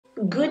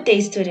Good day,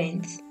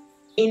 students.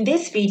 In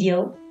this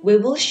video, we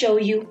will show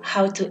you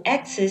how to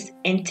access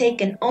and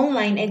take an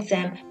online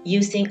exam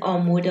using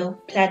our Moodle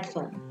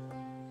platform.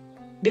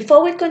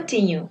 Before we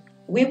continue,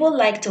 we would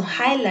like to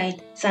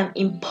highlight some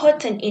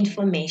important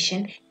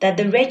information that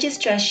the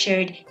registrar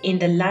shared in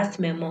the last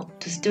memo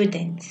to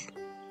students.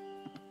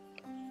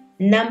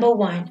 Number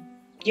 1.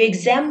 Your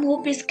exam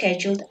will be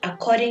scheduled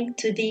according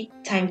to the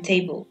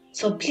timetable,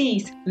 so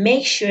please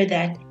make sure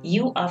that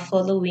you are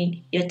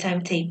following your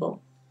timetable.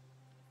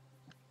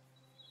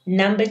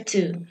 Number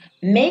 2,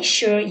 make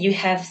sure you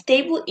have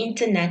stable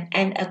internet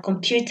and a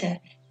computer.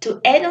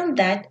 To add on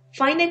that,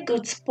 find a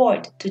good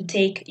spot to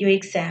take your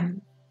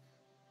exam.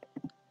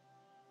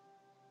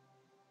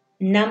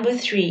 Number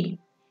 3,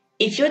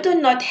 if you do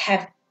not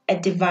have a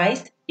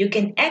device, you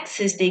can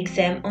access the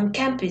exam on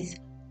campus.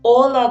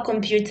 All our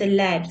computer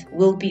labs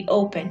will be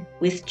open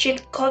with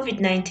strict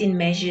COVID-19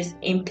 measures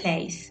in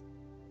place.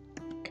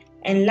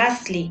 And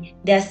lastly,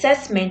 the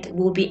assessment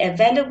will be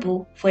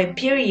available for a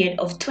period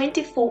of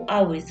 24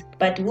 hours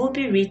but will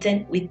be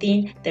written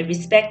within the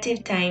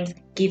respective times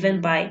given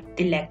by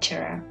the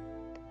lecturer.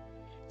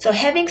 So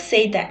having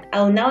said that,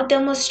 I'll now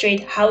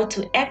demonstrate how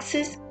to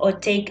access or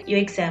take your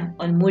exam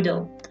on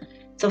Moodle.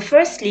 So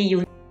firstly,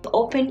 you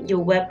open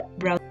your web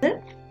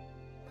browser.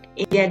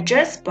 In the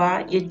address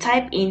bar, you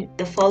type in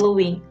the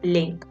following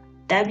link: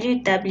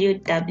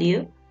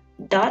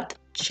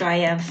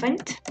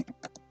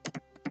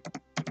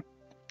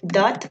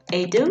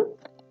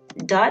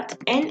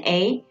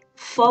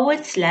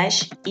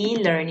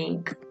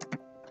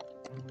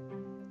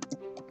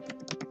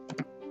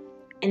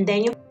 and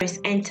then you press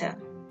enter.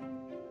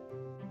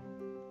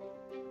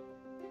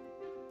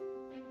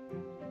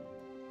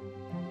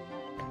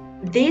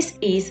 This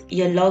is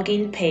your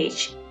login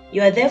page.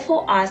 You are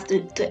therefore asked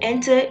to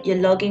enter your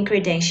login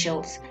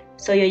credentials.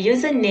 So your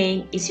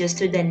username is your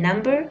student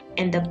number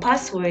and the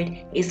password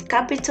is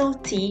capital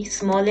T,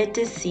 small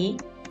letter C,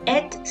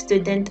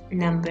 @student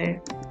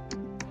number.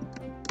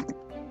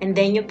 And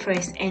then you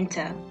press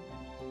enter.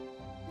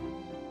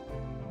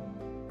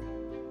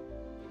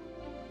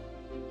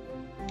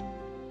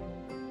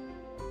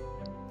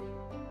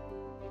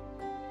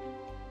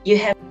 You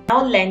have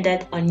now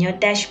landed on your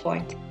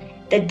dashboard.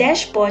 The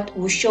dashboard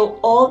will show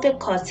all the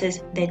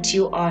courses that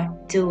you are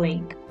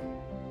doing.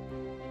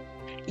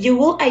 You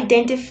will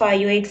identify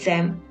your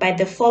exam by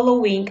the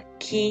following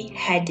key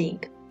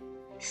heading: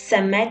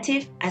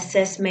 Summative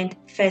Assessment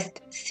First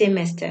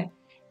Semester.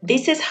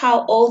 This is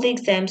how all the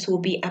exams will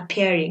be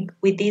appearing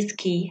with this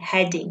key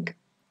heading: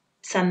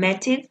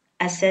 Summative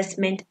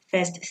Assessment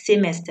First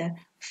Semester,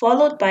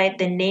 followed by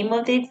the name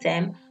of the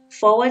exam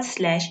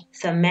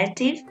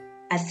 /summative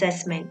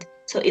assessment.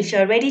 So if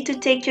you're ready to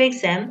take your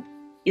exam,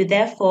 you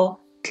therefore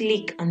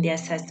click on the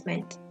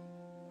assessment.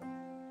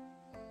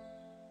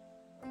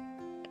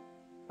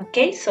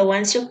 Okay, so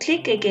once you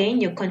click again,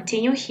 you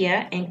continue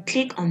here and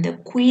click on the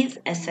quiz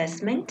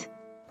assessment.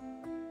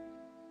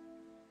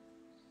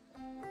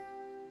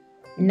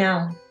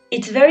 Now,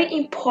 it's very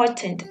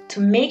important to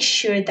make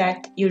sure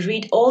that you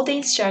read all the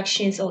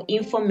instructions or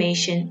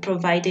information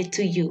provided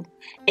to you.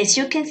 As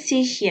you can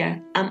see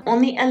here, I'm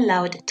only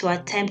allowed to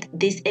attempt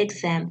this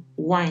exam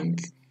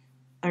once.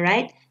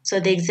 Alright, so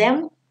the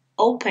exam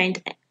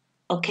opened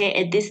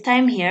at this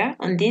time here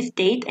on this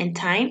date and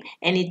time,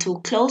 and it will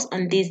close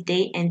on this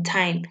day and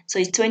time, so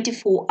it's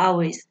 24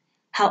 hours.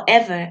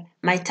 However,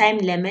 my time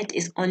limit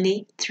is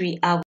only 3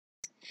 hours.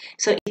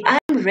 So if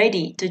I'm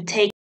ready to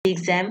take the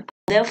exam, I'll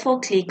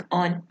therefore click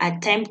on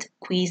attempt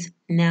quiz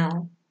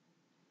now.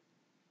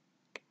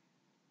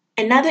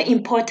 Another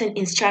important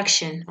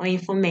instruction or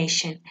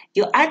information: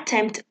 your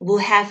attempt will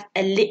have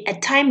a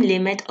time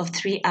limit of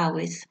 3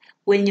 hours.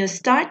 When you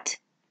start,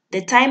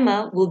 the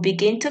timer will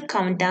begin to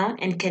count down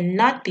and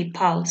cannot be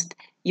paused.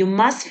 You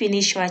must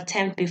finish your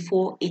attempt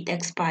before it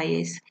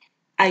expires.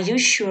 Are you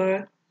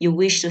sure you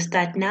wish to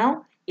start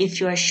now? If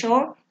you are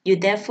sure, you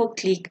therefore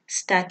click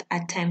Start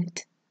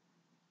Attempt.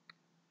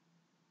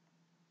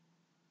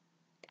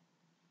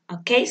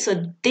 Okay,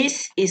 so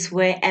this is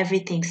where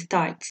everything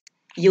starts.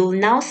 You'll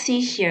now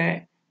see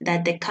here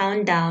that the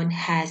countdown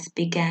has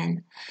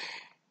begun.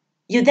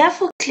 You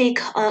therefore click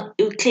on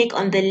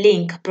the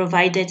link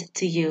provided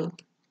to you.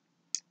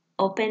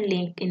 Open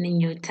link in a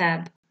new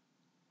tab.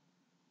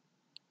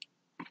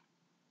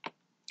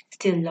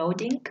 Still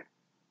loading.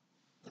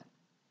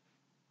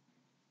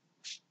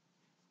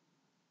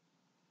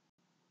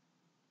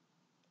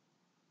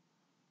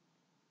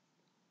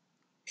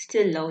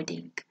 Still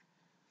loading.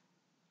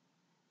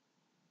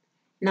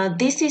 Now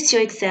this is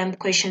your exam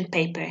question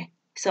paper.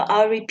 So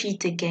I'll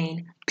repeat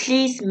again.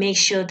 Please make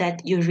sure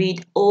that you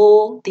read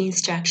all the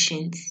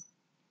instructions.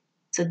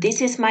 So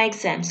this is my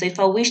exam. So if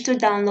I wish to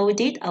download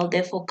it, I'll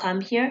therefore come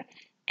here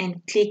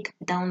and click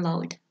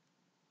download.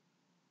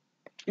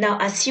 Now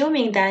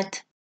assuming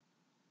that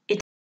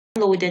it's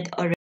downloaded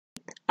already,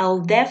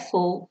 I'll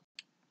therefore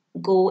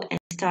go and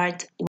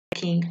start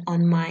working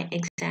on my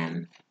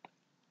exam.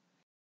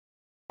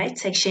 Right,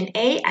 section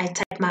A, I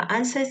type my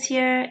answers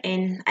here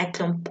and I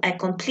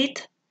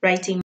complete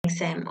writing my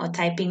exam or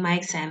typing my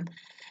exam.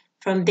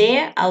 From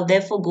there, I'll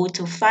therefore go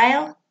to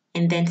File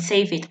and then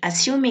save it,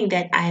 assuming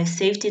that I have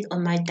saved it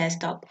on my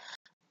desktop.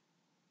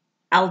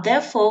 I'll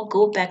therefore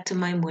go back to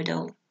my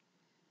Moodle.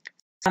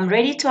 I'm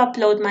ready to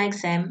upload my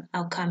exam.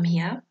 I'll come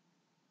here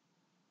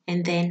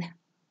and then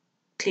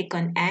click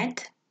on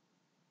Add.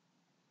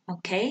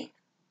 Okay.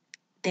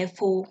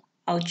 Therefore,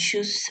 I'll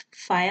choose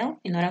File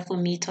in order for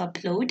me to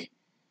upload.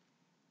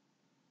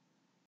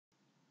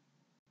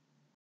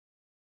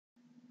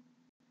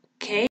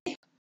 Okay.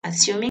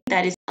 Assuming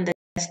that is on the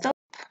desktop.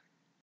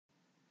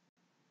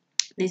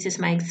 This is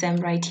my exam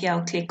right here.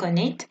 I'll click on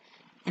it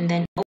and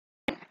then open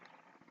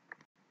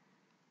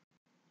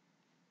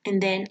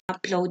and then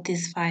upload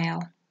this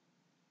file.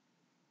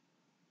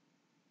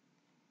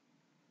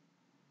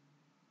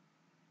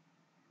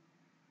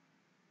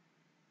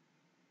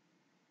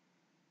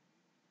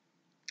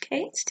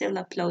 Okay, it's still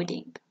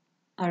uploading.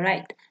 All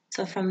right,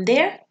 so from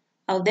there,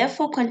 I'll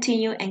therefore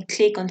continue and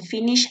click on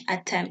Finish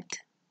Attempt.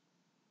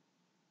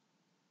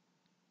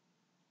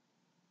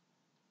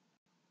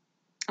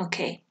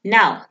 Okay,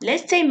 now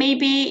let's say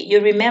maybe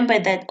you remember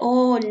that,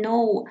 oh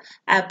no,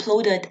 I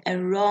uploaded a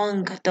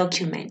wrong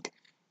document.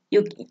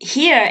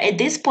 Here, at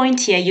this point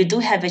here, you do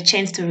have a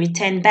chance to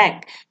return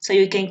back. So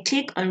you can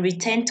click on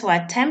Return to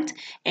Attempt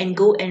and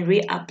go and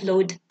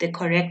re-upload the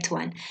correct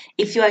one.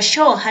 If you are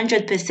sure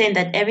 100%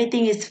 that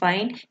everything is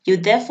fine, you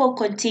therefore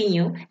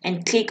continue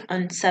and click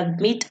on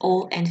Submit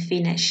All and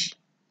Finish.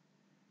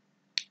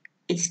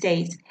 It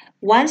stays.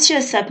 Once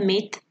you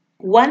submit,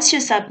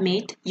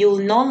 you will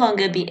no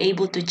longer be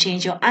able to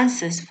change your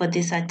answers for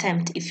this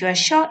attempt. If you are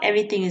sure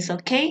everything is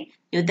okay,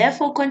 you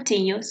therefore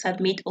continue,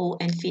 submit all,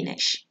 and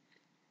finish.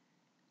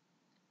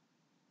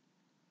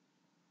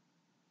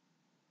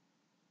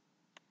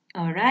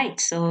 All right,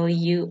 so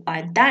you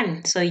are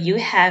done. So you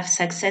have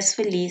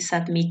successfully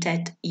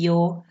submitted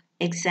your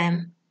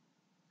exam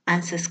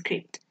answer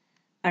script.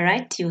 All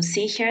right, you'll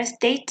see here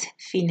date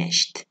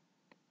finished.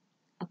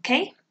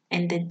 Okay,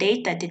 and the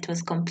date that it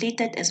was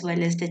completed as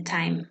well as the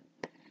time.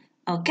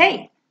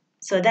 Okay,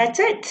 so that's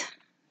it.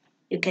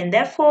 You can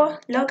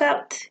therefore log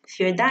out if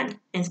you're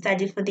done and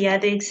study for the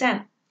other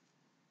exam.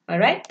 All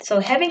right, so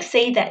having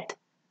said that,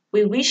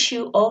 we wish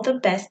you all the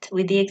best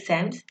with the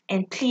exams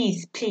and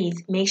please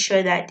make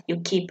sure that you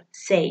keep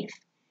safe.